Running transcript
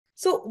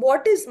So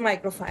what is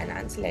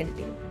microfinance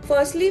lending?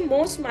 Firstly,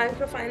 most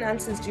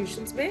microfinance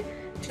institutions में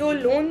जो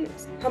loan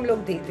हम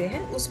लोग देते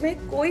हैं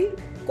उसमें कोई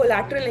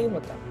कोलैटरल नहीं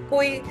होता,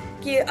 कोई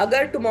कि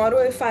अगर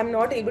tomorrow if I am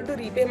not able to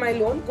repay my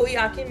loan, कोई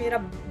आके मेरा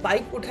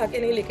बाइक उठा के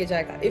नहीं लेके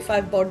जाएगा. If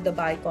I bought the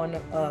bike on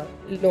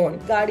loan,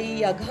 गाड़ी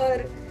या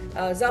घर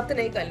जब्त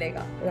नहीं कर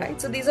लेगा, right?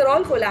 So these are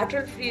all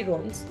collateral free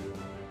loans.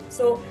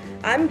 So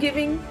I'm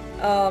giving,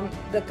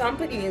 the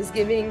company is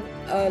giving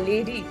a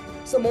lady.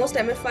 So most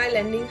MFI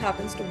lending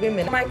happens to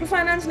women.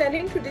 Microfinance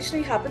lending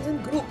traditionally happens in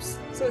groups.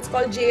 So it's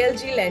called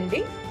JLG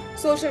lending,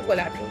 social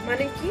collateral.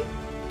 Meaning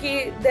ki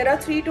there are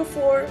 3 to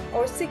 4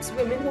 or 6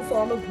 women who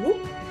form a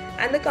group,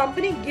 and the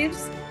company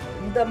gives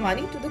the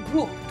money to the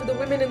group, to the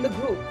women in the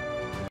group.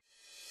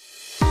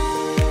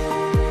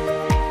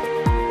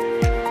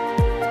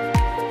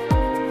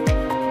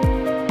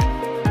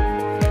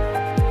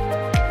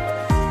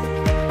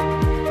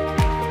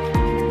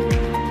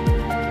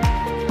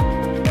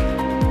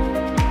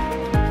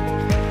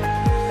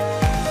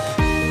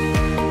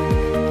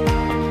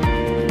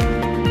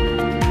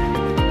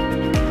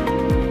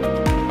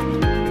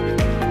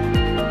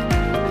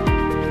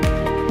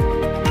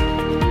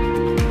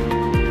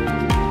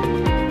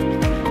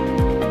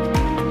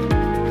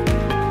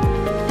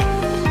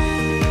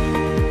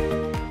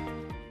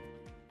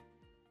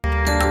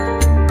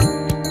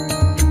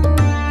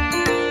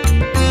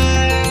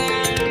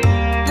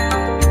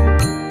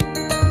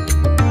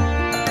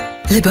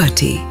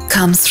 Liberty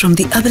comes from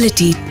the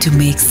ability to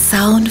make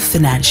sound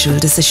financial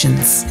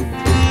decisions.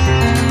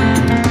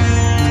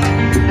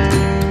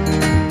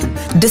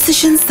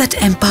 Decisions that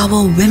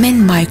empower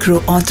women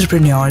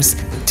micro-entrepreneurs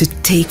to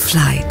take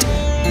flight.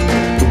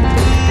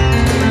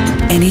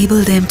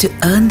 Enable them to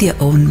earn their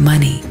own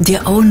money,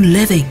 their own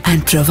living,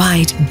 and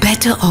provide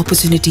better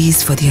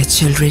opportunities for their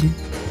children,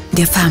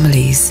 their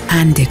families,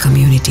 and their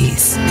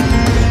communities.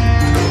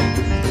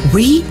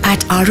 We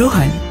at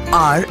Arohan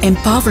are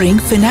empowering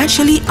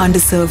financially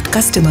underserved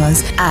customers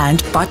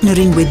and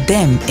partnering with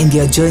them in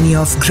their journey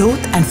of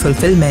growth and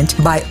fulfillment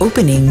by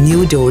opening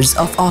new doors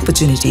of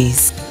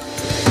opportunities.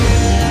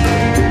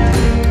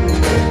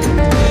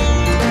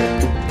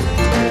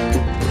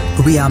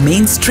 We are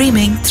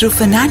mainstreaming through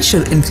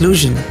financial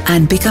inclusion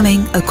and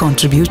becoming a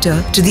contributor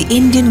to the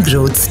Indian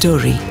growth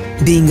story,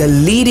 being a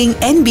leading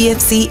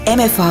NBFC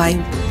MFI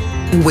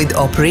with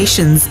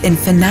operations in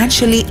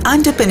financially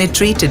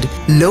underpenetrated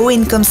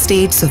low-income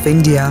states of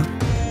India.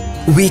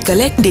 We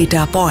collect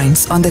data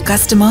points on the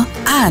customer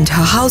and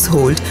her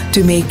household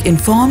to make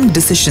informed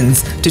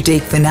decisions to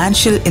take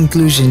financial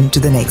inclusion to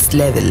the next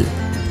level.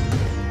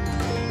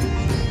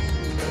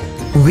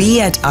 We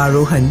at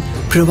Arohan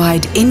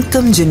provide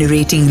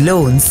income-generating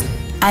loans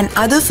and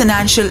other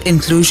financial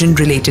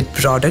inclusion-related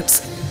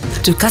products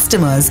to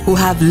customers who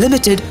have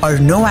limited or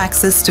no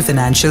access to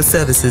financial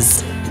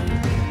services.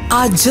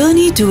 Our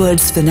journey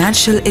towards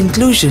financial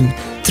inclusion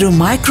through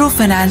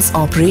microfinance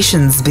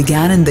operations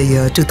began in the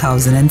year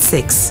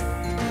 2006.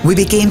 We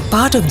became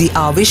part of the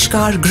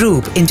Avishkar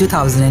Group in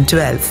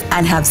 2012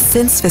 and have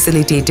since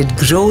facilitated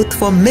growth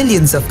for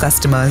millions of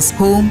customers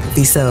whom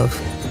we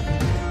serve.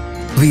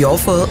 We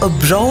offer a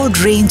broad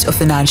range of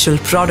financial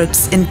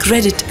products in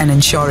credit and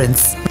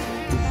insurance.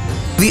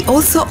 We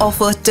also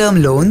offer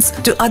term loans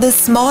to other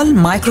small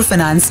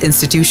microfinance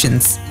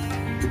institutions.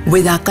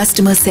 With our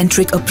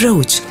customer-centric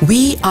approach,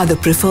 we are the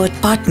preferred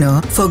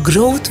partner for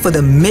growth for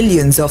the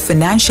millions of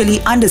financially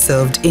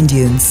underserved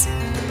Indians.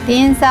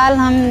 3 साल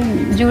हम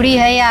जुड़ी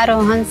है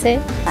आरोहन से।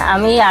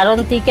 আমি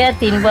আরোহন থেকে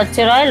 3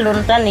 বছর হয়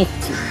লোনটা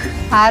নিচ্ছি।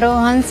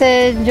 आरोहन से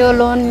जो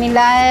लोन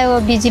मिला है वो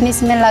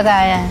बिजनेस में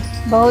लगाया है,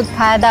 बहुत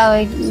फायदा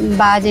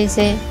बाजे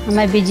से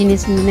हमें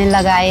बिजनेस में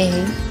लगाए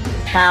हैं।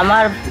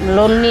 আমার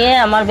লোন নিয়ে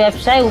আমার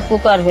ব্যবসায়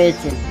উপকার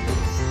হয়েছে।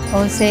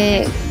 उसे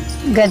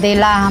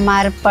गदेला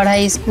हमारे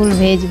पढ़ाई स्कूल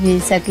भेज भी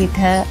सकी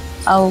था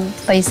और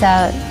पैसा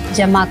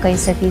जमा कर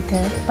सकी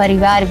था,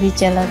 परिवार भी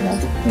चला था।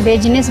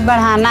 बिजनेस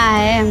बढ़ाना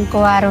है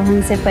हमको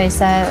आरोहन से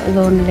पैसा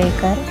लोन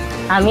लेकर।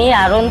 আমি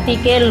আরোহন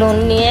থেকে লোন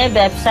নিয়ে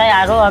ব্যবসায়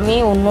আরো আমি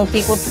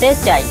উন্নতি করতে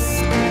চাই।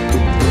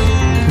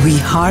 We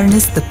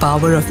harness the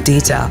power of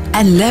data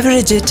and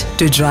leverage it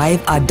to drive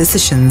our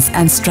decisions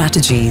and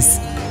strategies.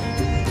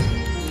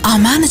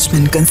 Our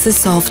management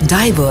consists of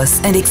diverse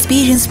and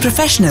experienced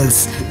professionals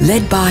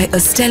led by a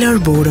stellar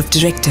board of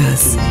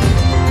directors.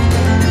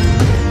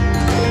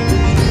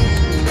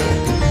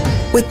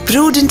 With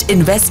prudent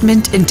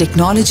investment in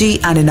technology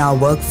and in our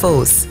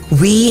workforce,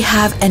 we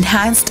have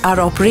enhanced our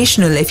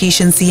operational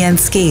efficiency and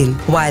scale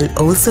while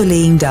also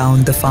laying down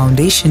the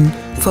foundation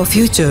for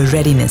future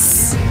readiness.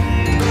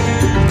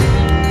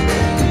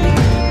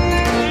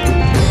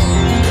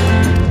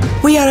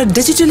 We are a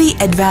digitally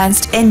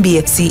advanced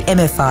NBFC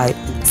MFI,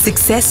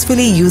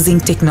 successfully using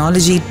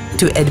technology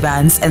to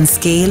advance and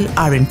scale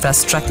our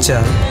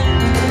infrastructure.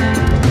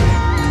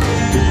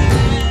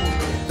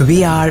 We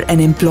are an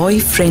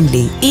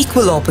employee-friendly,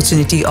 equal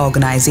opportunity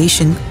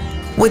organization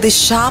with a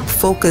sharp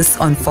focus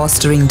on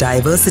fostering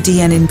diversity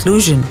and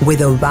inclusion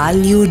with a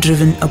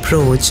value-driven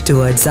approach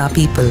towards our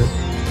people.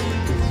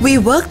 We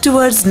work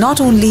towards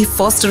not only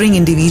fostering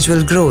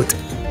individual growth,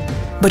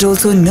 but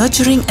also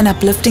nurturing and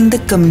uplifting the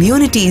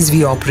communities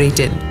we operate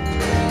in.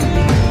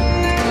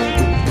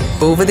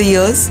 Over the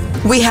years,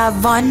 we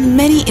have won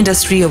many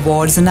industry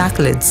awards and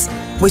accolades,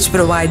 which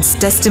provides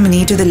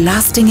testimony to the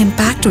lasting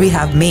impact we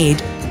have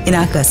made in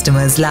our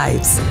customers'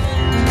 lives.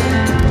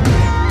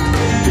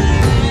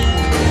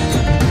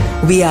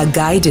 We are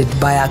guided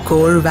by our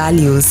core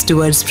values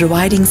towards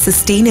providing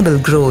sustainable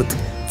growth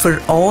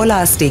for all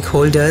our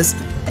stakeholders,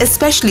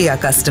 especially our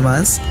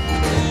customers,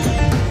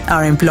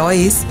 our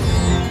employees,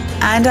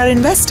 and our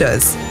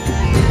investors.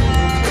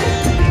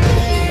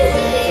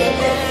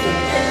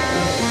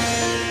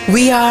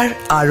 We are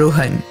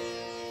Arohan,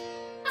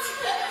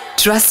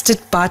 trusted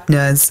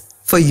partners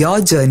for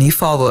your journey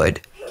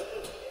forward.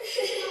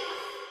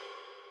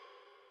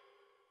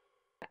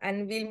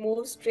 And we'll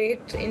move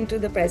straight into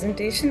the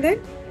presentation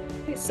then.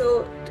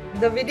 So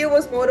the video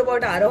was more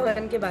about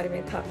Arohan ke baare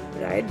mein tha,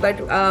 right? But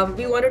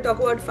we want to talk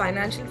about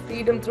financial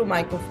freedom through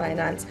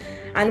microfinance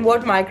and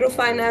what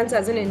microfinance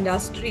as an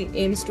industry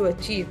aims to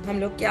achieve. हम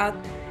लोग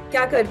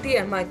क्या करती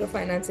है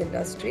microfinance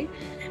industry.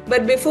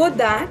 But before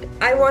that,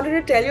 I wanted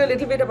to tell you a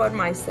little bit about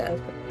myself.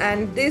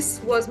 And this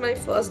was my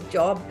first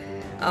job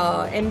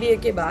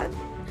MBA के बाद,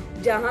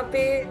 जहाँ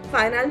पे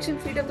financial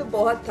freedom तो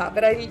बहुत था.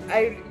 But I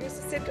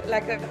used to sit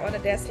like on a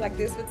desk like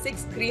this with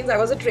 6 screens. I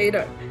was a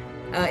trader,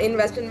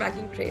 investment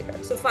banking trader.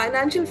 So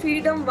financial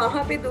freedom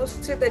वहाँ पे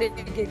दूसरे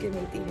तरीके की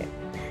मिलती है.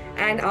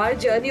 And our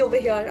journey over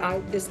here, our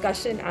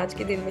discussion आज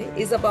के दिन में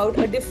is about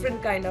a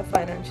different kind of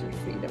financial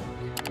freedom.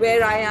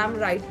 Where I am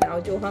right now,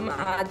 जो हम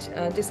आज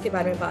जिसके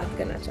बारे में बात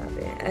करना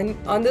चाहते हैं.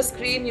 And on the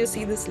screen you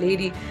see this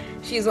lady.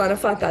 She is one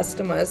of our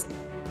customers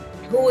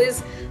who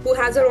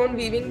has her own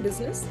weaving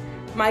business.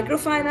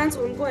 Microfinance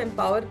उनको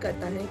empower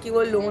करता है कि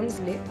वो loans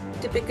ले.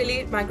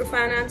 Typically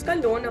microfinance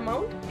का loan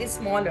amount is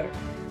smaller,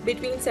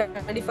 between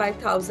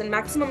 75,000.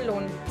 Maximum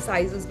loan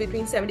size is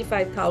between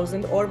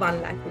 75,000 or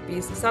 1 lakh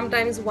rupees.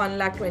 Sometimes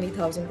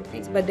 1,20,000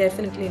 rupees, but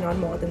definitely not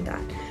more than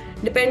that,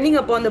 depending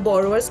upon the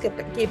borrower's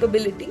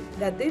capability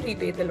that they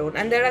repay the loan.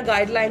 And there are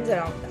guidelines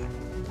around that.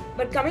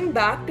 But coming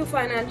back to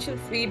financial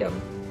freedom,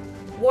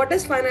 what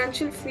does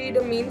financial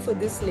freedom mean for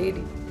this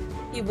lady?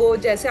 कि वो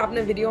जैसे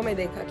आपने video में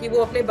देखा कि वो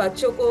अपने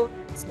बच्चों को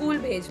स्कूल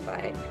भेज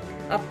पाए,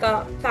 आपका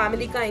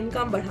फैमिली का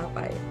इनकम बढ़ा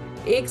पाए,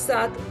 एक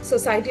साथ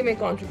सोसाइटी में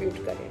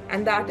कंट्रीब्यूट करें.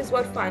 And that is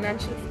what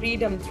financial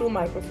freedom through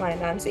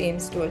microfinance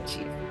aims to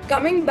achieve.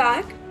 Coming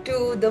back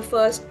to the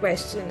first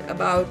question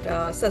about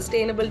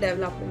sustainable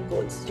development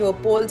goals, जो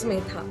polls में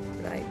था,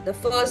 right? The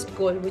first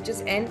goal, which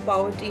is end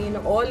poverty in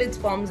all its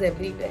forms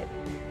everywhere.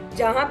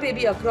 जहाँ पे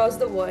भी across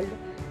the world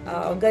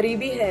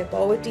गरीबी है,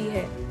 poverty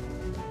है,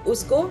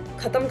 उसको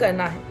खत्म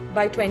करना है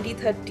by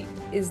 2030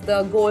 is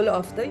the goal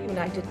of the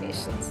United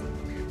Nations.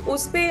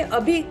 उस पे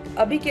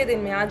अभी के दिन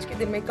में, आज के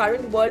दिन में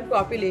current world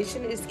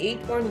population is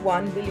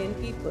 8.1 billion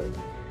people,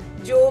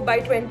 जो by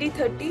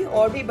 2030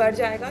 और भी बढ़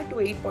जाएगा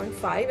to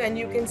 8.5, and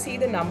you can see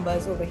the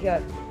numbers over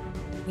here.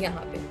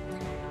 यहाँ पे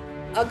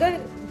अगर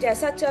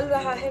जैसा चल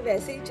रहा है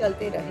वैसे ही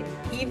चलते रहे,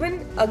 even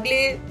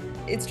अगले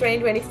it's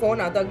 2024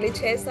 now, तो अगले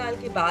 6 साल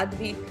के बाद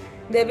भी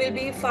there will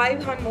be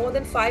more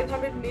than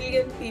 500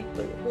 million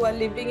people who are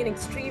living in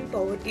extreme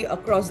poverty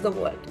across the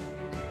world.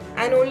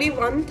 And only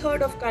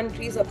 1/3 of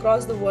countries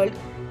across the world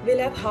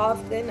will have half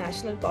their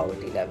national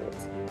poverty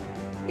levels.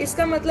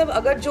 इसका मतलब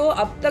अगर जो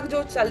अब तक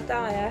जो चलता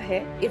आया है,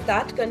 if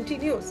that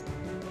continues,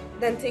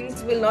 then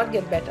things will not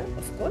get better.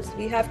 Of course,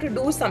 we have to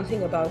do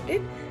something about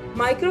it.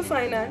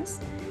 Microfinance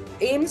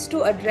aims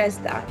to address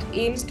that,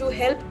 aims to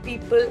help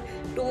people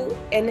to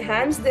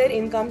enhance their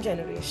income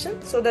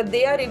generation so that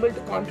they are able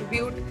to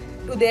contribute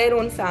to their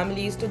own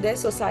families, to their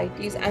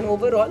societies, and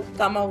overall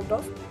come out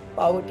of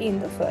poverty in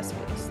the first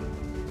place.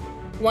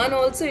 One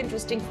also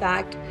interesting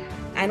fact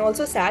and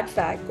also sad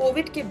fact,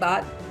 COVID ke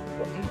baad,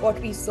 what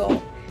we saw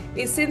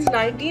is since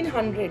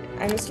 1900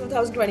 and it's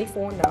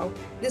 2024 now,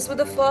 this was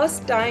the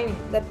first time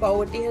that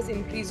poverty has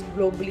increased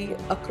globally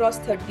across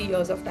 30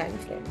 years of time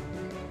frame.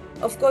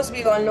 Of course,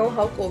 we all know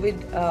how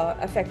COVID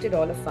affected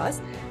all of us,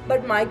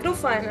 but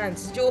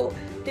microfinance, जो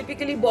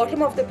typically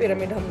bottom of the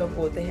pyramid हम लोग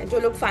बोलते हैं, जो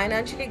लोग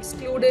financially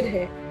excluded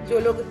है, जो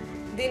लोग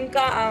दिन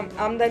का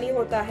आमदनी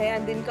होता है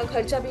and दिन का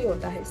खर्चा भी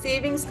होता है,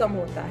 savings कम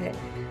होता है,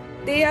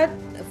 they are,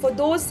 for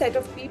those set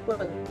of people,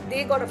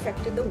 they got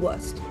affected the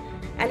worst.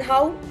 And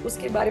how,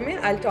 उसके बारे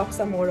में I'll talk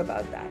some more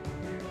about that.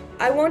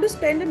 I want to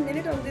spend a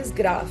minute on this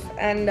graph,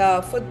 and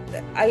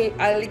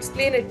I'll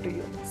explain it to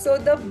you. So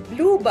the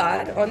blue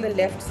bar on the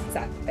left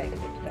side,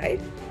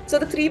 right? So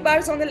the 3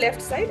 bars on the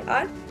left side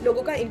are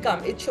लोगों का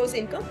income. It shows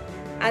income,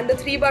 and the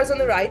 3 bars on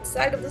the right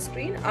side of the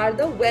screen are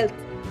the wealth.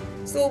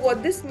 So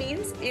what this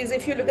means is,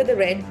 if you look at the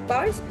red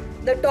bars,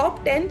 the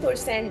top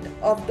 10%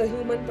 of the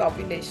human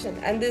population,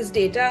 and this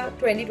data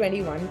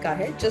 2021 का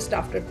है, just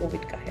after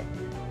COVID का है.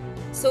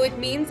 So it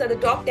means that the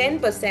top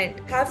 10%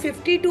 have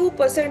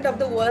 52% of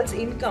the world's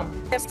income,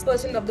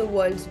 10% of the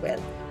world's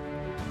wealth.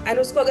 And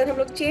उसको अगर हम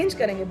लोग change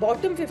करेंगे,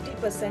 bottom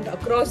 50%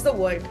 across the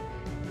world,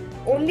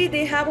 only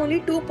they have only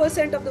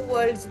 2% of the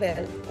world's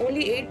wealth,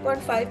 only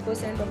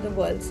 8.5% of the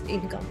world's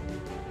income.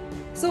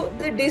 So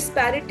the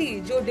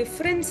disparity, जो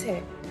difference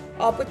है,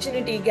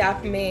 opportunity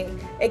gap में,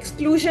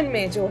 exclusion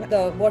में जो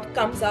what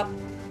comes up,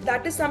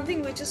 that is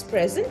something which is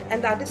present,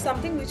 and that is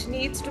something which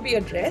needs to be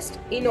addressed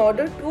in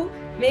order to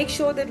make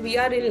sure that we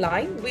are in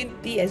line with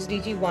the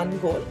SDG 1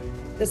 goal,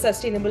 the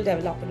Sustainable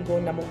Development Goal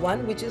number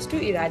 1, which is to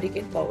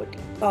eradicate poverty.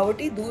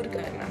 Poverty दूर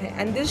करना है,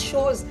 and this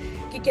shows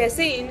कि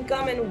कैसे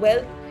income and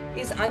wealth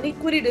is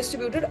unequally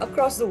distributed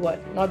across the world,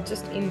 not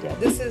just India.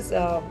 This is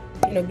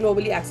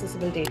globally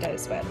accessible data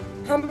as well.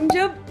 हम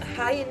जब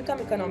high income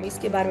economies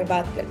के बारे में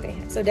बात करते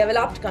हैं, so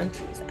developed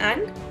countries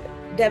and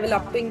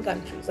developing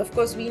countries. Of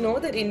course, we know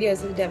that India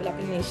is a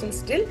developing nation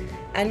still,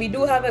 and we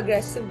do have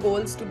aggressive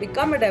goals to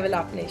become a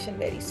developed nation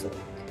very soon.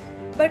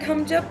 But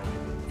हम जब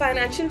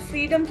financial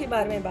freedom के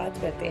बारे में बात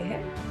करते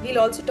हैं, we'll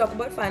also talk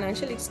about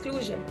financial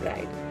exclusion,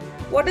 right?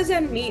 What does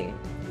that mean?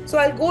 So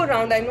I'll go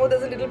around. I know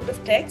there's a little bit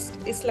of text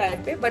is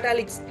slide पे, but I'll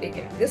explain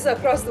it. This is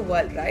across the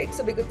world, right?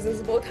 So because this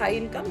is both high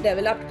income,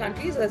 developed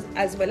countries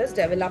as well as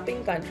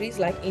developing countries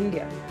like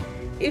India.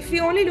 If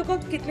we only look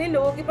at कितने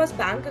लोगों के पास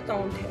bank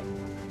account है,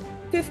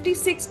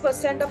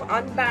 56% of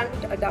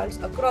unbanked adults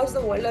across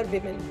the world are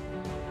women.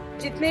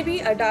 जितने भी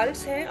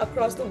adults हैं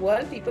across the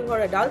world, people who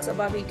are adults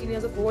above 18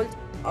 years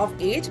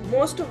of age,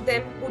 most of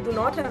them who do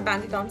not have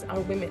bank accounts are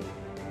women.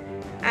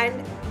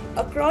 And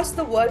across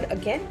the world,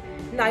 again,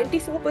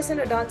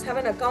 94% adults have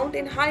an account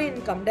in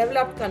high-income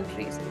developed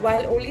countries,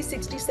 while only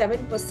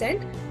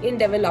 67% in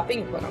developing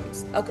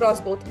economies across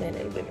both men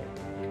and women.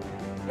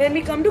 When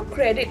we come to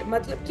credit,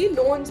 मतलब कि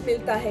loans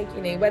मिलता है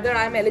कि नहीं, whether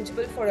I'm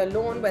eligible for a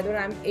loan, whether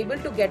I'm able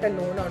to get a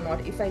loan or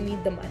not if I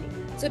need the money.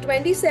 So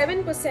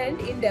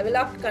 27% in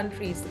developed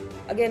countries,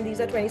 again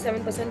these are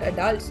 27%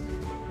 adults,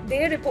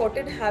 they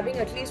reported having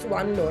at least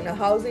one loan, a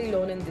housing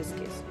loan in this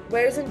case.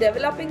 Whereas in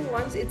developing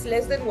ones, it's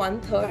less than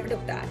 1/3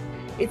 of that.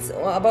 It's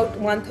about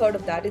 1/3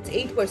 of that. It's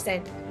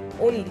 8%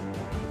 only.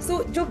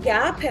 So, जो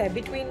gap है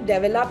between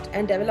developed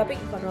and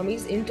developing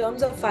economies in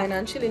terms of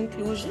financial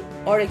inclusion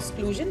or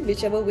exclusion,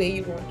 whichever way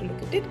you want to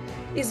look at it,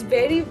 is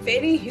very,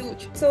 very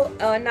huge. So,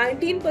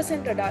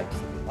 19%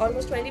 adults,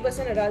 almost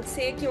 20% adults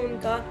say कि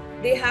उनका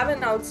they have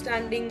an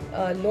outstanding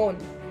loan,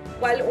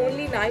 while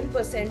only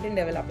 9%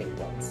 in developing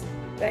ones.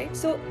 Right?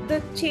 So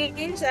the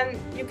change, and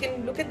you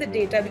can look at the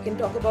data, we can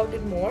talk about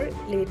it more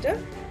later,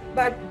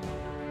 but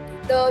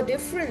the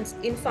difference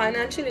in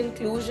financial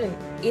inclusion,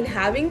 in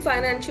having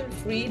financial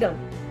freedom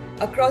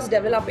across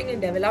developing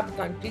and developed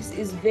countries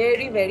is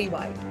very, very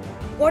wide.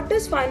 What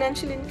does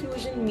financial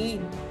inclusion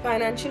mean?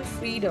 Financial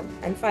freedom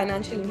and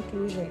financial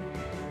inclusion.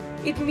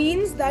 It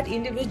means that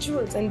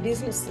individuals and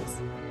businesses,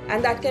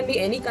 and that can be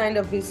any kind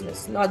of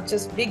business, not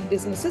just big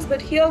businesses,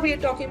 but here we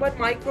are talking about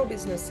micro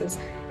businesses.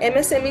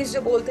 MSMEs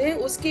जो बोलते हैं,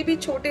 उसके भी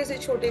छोटे से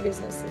छोटे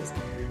businesses.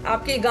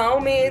 आपके गांव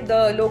में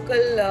the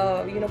local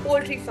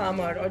poultry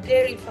farmer or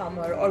dairy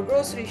farmer or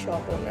grocery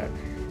shop owner,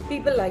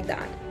 people like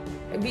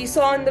that. We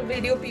saw in the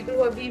video people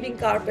who are weaving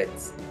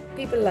carpets,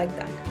 people like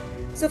that.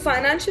 So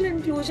financial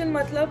inclusion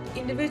मतलब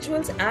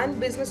individuals and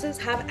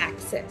businesses have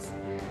access.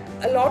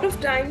 A lot of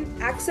time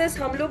access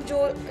हम लोग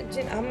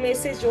हम में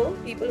से जो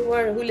people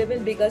who live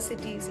in bigger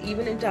cities,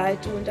 even in tier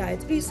 2 and tier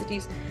 3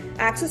 cities,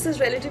 access is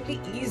relatively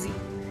easy.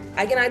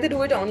 I can either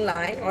do it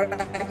online, or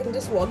I can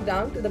just walk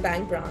down to the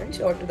bank branch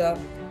or to the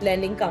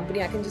lending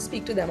company. I can just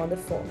speak to them on the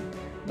phone.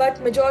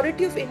 But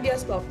majority of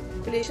India's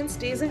population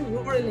stays in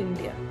rural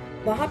India.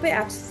 वहाँ पे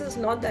access is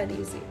not that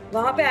easy.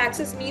 वहाँ पे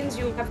access means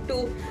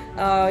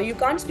you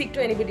can't speak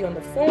to anybody on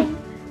the phone.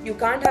 You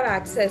can't have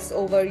access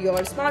over your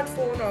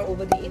smartphone or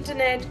over the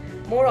internet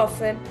more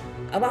often.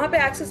 वहाँ पे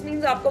access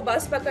means आपको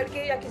बस पकड़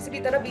के या किसी भी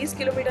तरह 20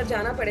 किलोमीटर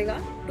जाना पड़ेगा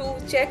to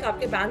check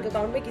आपके बैंक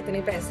अकाउंट में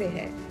कितने पैसे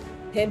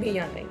हैं भी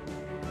या नहीं.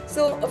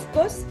 So, of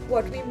course,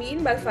 what we mean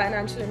by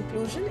financial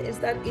inclusion is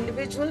that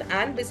individual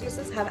and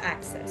businesses have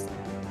access.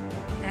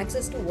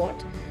 Access to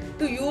what?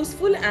 To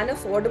useful and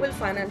affordable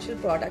financial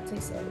products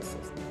and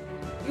services.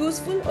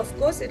 Useful, of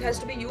course, it has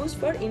to be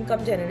used for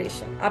income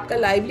generation. आपका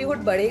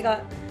livelihood बढ़ेगा,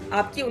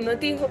 आपकी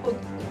उन्नति होगी,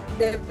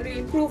 there will be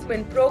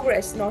improvement,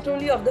 progress, not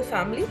only of the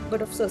family,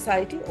 but of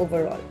society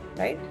overall,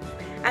 right?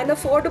 And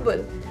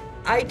affordable.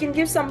 I can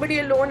give somebody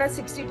a loan at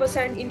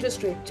 60%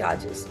 interest rate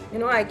charges.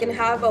 I can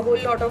have a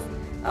whole lot of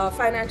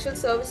financial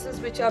services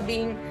which are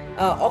being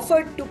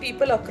offered to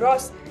people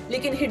across,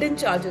 लेकिन hidden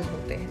charges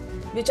होते हैं,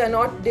 which are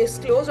not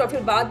disclosed, और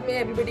फिर बाद में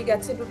everybody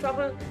gets into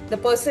trouble. The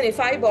person, if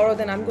I borrow,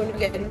 then I'm going to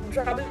get into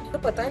trouble. तो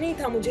पता नहीं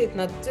था मुझे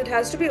इतना. So it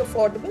has to be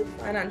affordable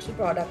financial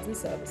products and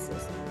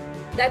services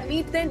that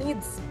meet their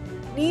needs.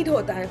 Need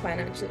होता है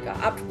financial का.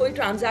 आप कोई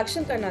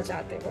transaction करना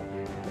चाहते हो.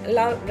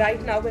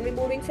 Right now, when we're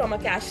moving from a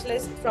cash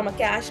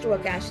to a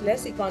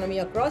cashless economy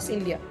across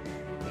India,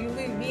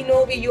 we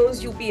know we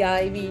use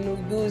UPI, we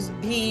use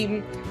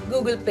Bheem,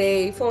 Google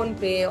Pay, Phone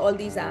Pay, all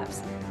these apps.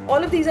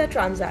 All of these are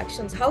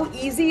transactions. How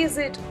easy is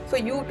it for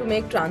you to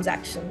make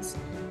transactions,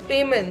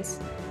 payments,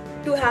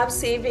 to have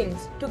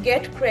savings, to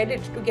get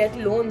credit, to get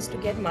loans, to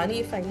get money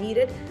if I need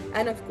it,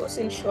 and of course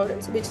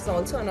insurance, which is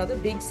also another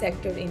big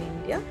sector in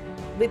India,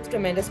 with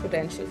tremendous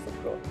potential for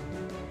growth.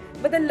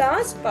 But the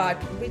last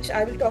part, which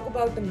I will talk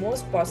about the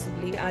most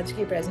possibly आज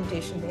की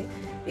presentation में,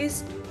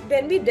 is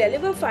when we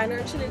deliver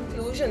financial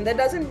inclusion, that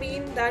doesn't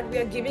mean that we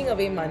are giving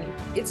away money.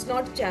 It's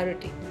not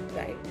charity,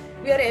 right?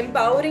 We are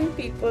empowering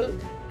people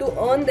to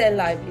earn their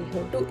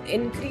livelihood, to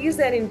increase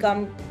their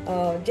income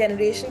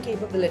generation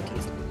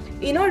capabilities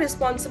in a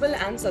responsible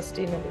and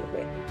sustainable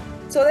way,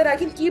 so that I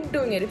can keep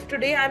doing it. If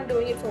today I'm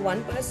doing it for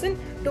one person,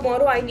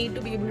 tomorrow I need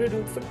to be able to do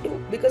it for two,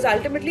 because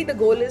ultimately the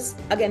goal is,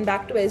 again,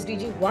 back to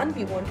SDG 1,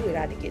 we want to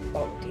eradicate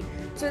poverty.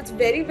 So it's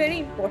very, very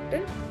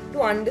important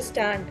to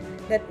understand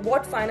that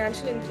what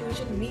financial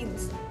inclusion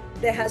means.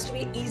 There has to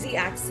be easy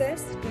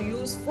access to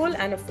useful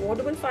and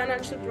affordable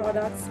financial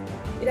products.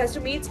 It has to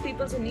meet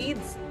people's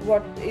needs.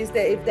 What is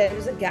there? If there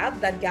is a gap,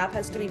 that gap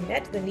has to be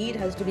met, the need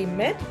has to be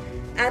met,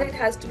 and it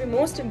has to be,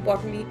 most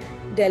importantly,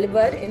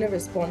 delivered in a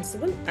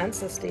responsible and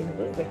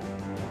sustainable way.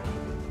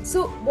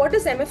 So what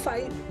does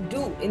MFI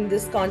do in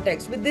this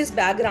context? With this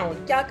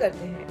background, क्या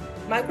करते हैं?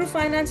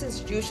 Microfinance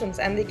institutions,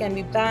 and they can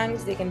be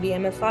banks, they can be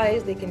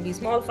MFIs, they can be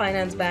small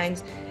finance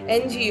banks,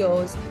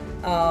 NGOs,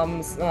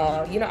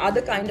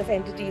 other kind of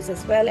entities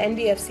as well,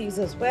 NBFCs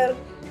as well.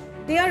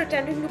 They are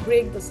attempting to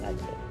break the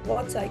cycle.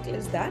 What cycle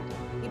is that?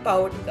 The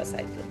poverty का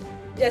cycle.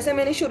 जैसे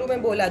मैंने शुरू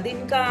में बोला,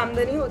 दिन का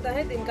आमदनी होता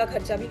है, दिन का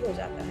खर्चा भी हो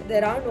जाता है.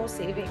 There are no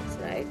savings,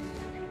 right?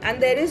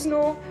 And there is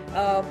no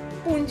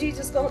पूंजी,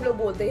 जिसको हम लोग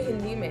बोलते हैं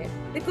हिंदी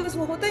में, because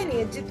वो होता ही नहीं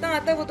है. जितना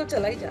आता है वो तो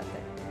चला ही जाता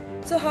है.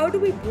 So how do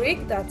we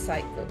break that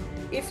cycle?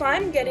 If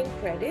I'm getting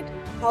credit,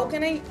 how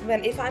can I,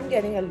 if I'm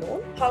getting a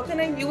loan, how can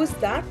I use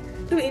that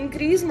to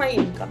increase my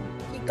income?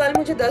 कि कल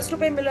मुझे 10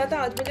 रुपए मिल रहा था,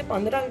 आज मुझे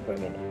 15 रुपए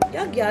मिले,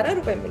 या 11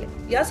 रुपए मिले,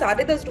 या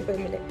 10.5 रुपए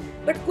मिले,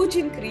 बट कुछ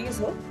इंक्रीज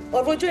हो,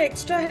 और वो जो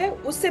एक्स्ट्रा है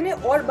उससे मैं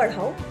और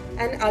बढ़ाऊं,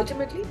 and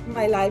ultimately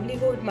my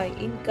livelihood, my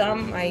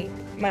income,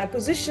 my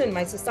position,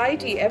 my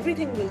society,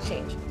 everything will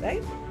change,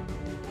 right?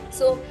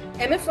 So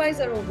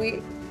MFIs are a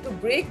way to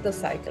break the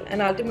cycle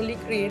and ultimately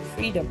create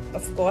freedom,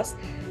 of course,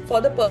 for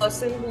the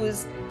person who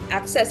is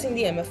accessing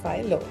the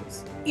MFI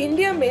loans.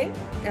 India में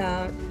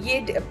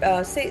ये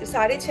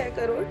 6.5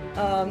 crore,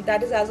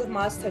 that is as of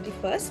March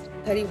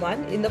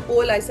 31, in the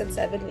poll I said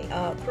 7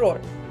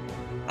 crore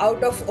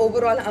out of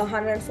overall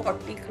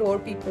 140 crore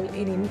people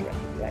in India,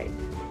 right?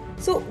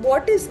 So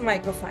what is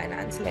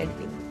microfinance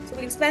lending? So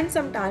we'll spend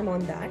some time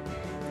on that.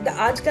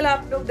 आजकल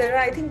आप लोग, there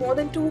are I think more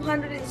than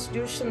 200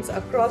 institutions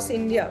across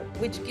India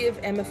which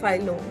give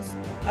MFI loans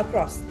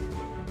across.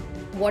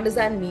 What does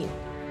that mean?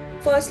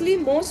 Firstly,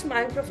 most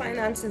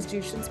microfinance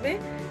institutions में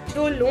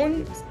जो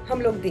loan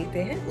हम लोग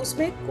देते हैं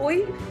उसमें कोई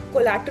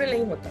collateral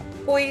नहीं होता.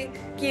 कोई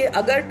कि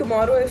अगर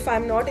tomorrow if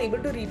I'm not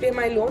able to repay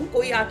my loan,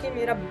 कोई आके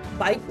मेरा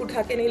बाइक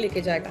उठा के नहीं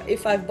लेके जाएगा.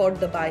 If I've bought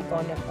the bike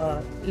on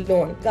a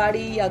loan,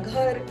 गाड़ी या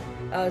घर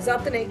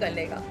जब्त नहीं कर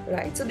लेगा,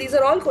 right? So these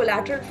are all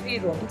collateral free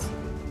loans.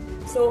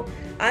 So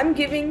I'm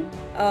giving,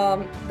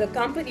 the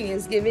company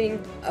is giving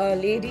a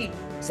lady,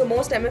 so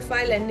most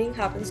MFI lending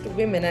happens to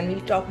women, and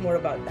we'll talk more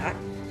about that.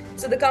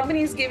 So the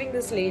company is giving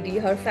this lady,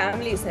 her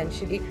family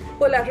essentially,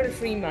 collateral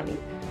free money,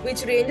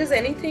 which ranges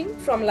anything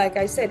from, like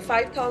I said,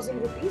 5,000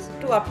 rupees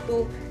to up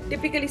to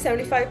typically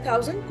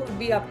 75,000, could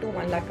be up to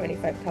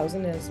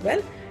 1,25,000 as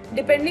well,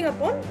 depending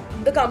upon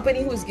the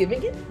company who's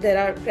giving it. There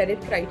are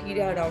credit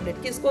criteria around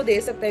it. किसको दे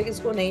सकते हैं,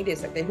 किसको नहीं दे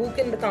सकते. Who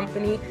can the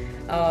company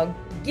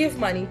give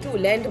money to,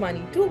 lend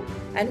money to,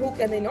 and who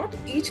can they not?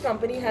 Each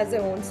company has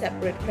their own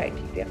separate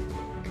criteria.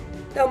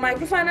 Now,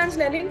 microfinance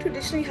lending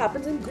traditionally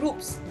happens in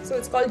groups. So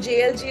it's called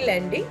JLG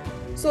lending,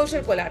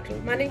 social collateral.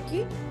 माने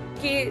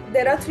कि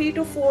there are 3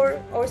 to 4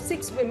 or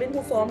 6 women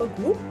who form a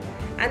group,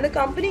 and the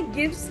company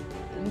gives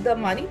the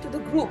money to the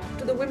group,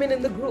 to the women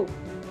in the group.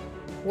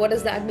 What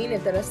does that mean?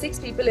 If there are 6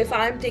 people, if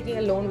I'm taking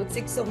a loan with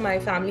 6 of my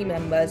family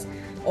members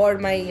or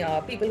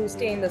my people who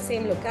stay in the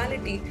same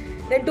locality,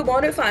 then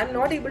tomorrow if I'm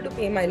not able to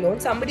pay my loan,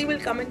 somebody will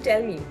come and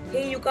tell me,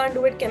 hey, you can't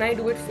do it, can I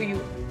do it for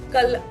you?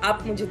 Kal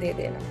aap mujhe de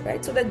dena,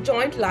 right? So the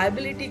joint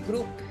liability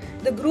group,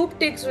 the group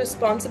takes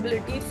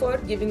responsibility for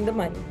giving the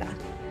money back.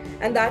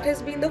 And that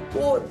has been the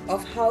core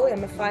of how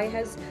MFI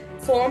has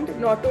formed,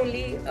 not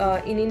only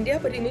in India,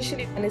 but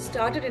initially when it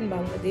started in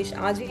Bangladesh.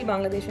 आज भी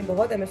बांग्लादेश में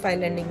बहुत MFI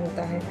lending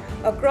होता है,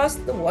 across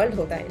the world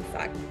होता है in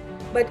fact.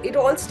 But it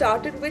all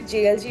started with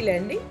JLG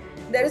lending.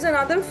 There is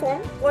another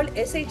form called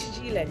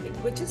SHG lending,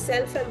 which is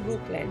self-help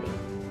group lending.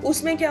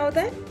 उसमें क्या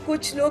होता है,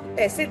 कुछ लोग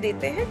पैसे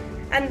देते हैं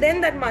and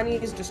then that money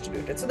is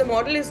distributed. So the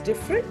model is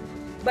different,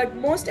 but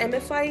most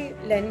MFI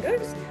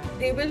lenders,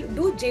 they will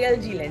do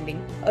JLG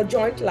lending, a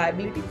joint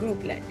liability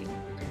group lending.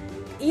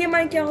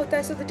 EMI क्या होता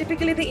है? So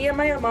typically the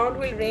EMI amount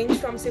will range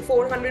from say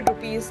 400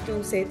 rupees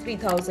to say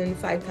 3,000,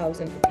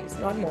 5,000 rupees,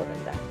 not more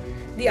than that.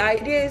 The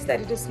idea is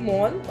that it is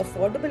small,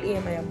 affordable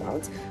EMI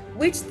amounts,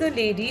 which the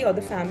lady or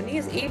the family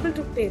is able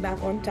to pay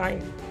back on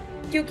time.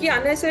 क्योंकि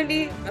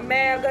unnecessarily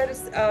मैं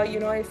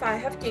अगर if I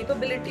have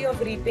capability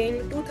of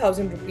repaying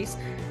 2,000 rupees,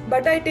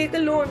 but I take a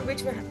loan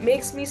which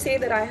makes me say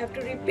that I have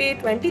to repay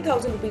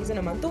 20,000 rupees in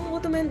a month, तो वो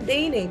तो मैं दे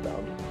ही नहीं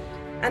पाऊंगी.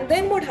 And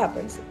then what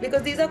happens?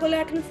 Because these are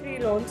collateral free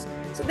loans,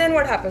 so then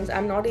what happens?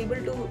 I'm not able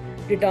to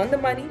return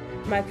the money.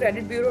 My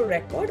credit bureau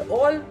record,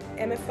 all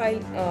MFI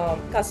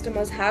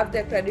customers have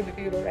their credit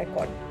bureau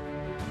record.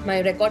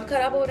 My record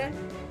kharab ho raha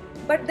hai.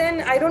 But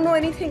then I don't know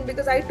anything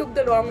because I took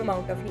the wrong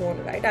amount of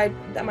loan, right?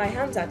 My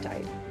hands are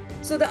tied.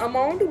 So the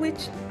amount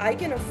which I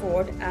can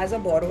afford as a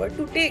borrower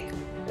to take,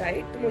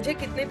 right? तो मुझे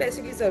कितने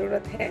पैसे की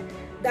ज़रूरत है?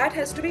 That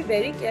has to be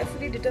very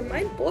carefully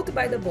determined both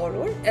by the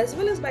borrower as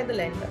well as by the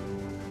lender.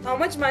 How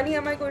much money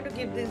am I going to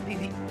give this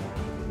Didi?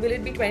 Will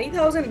it be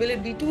 20,000? Will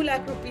it be 2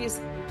 lakh rupees?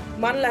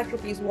 1 lakh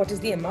rupees? What is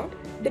the amount?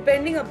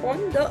 Depending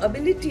upon the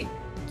ability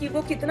कि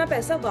वो कितना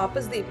पैसा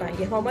वापस दे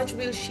पाएंगे. How much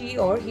will she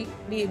or he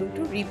be able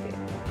to repay?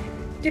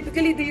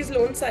 Typically, these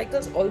loan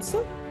cycles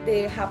also,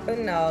 they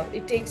happen,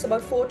 it takes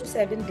about 4 to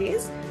 7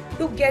 days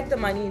to get the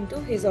money into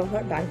his or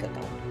her bank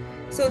account.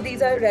 So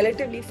these are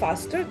relatively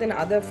faster than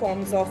other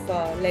forms of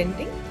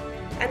lending.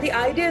 And the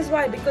idea is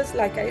why? Because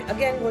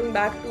again, going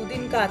back to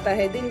din ka aata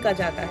hai, din ka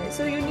jata hai.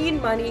 So you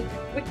need money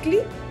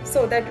quickly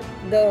so that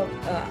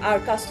our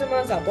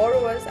customers, our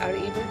borrowers are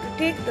able to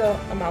take the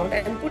amount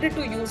and put it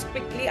to use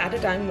quickly at a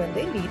time when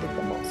they need it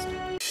the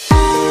most.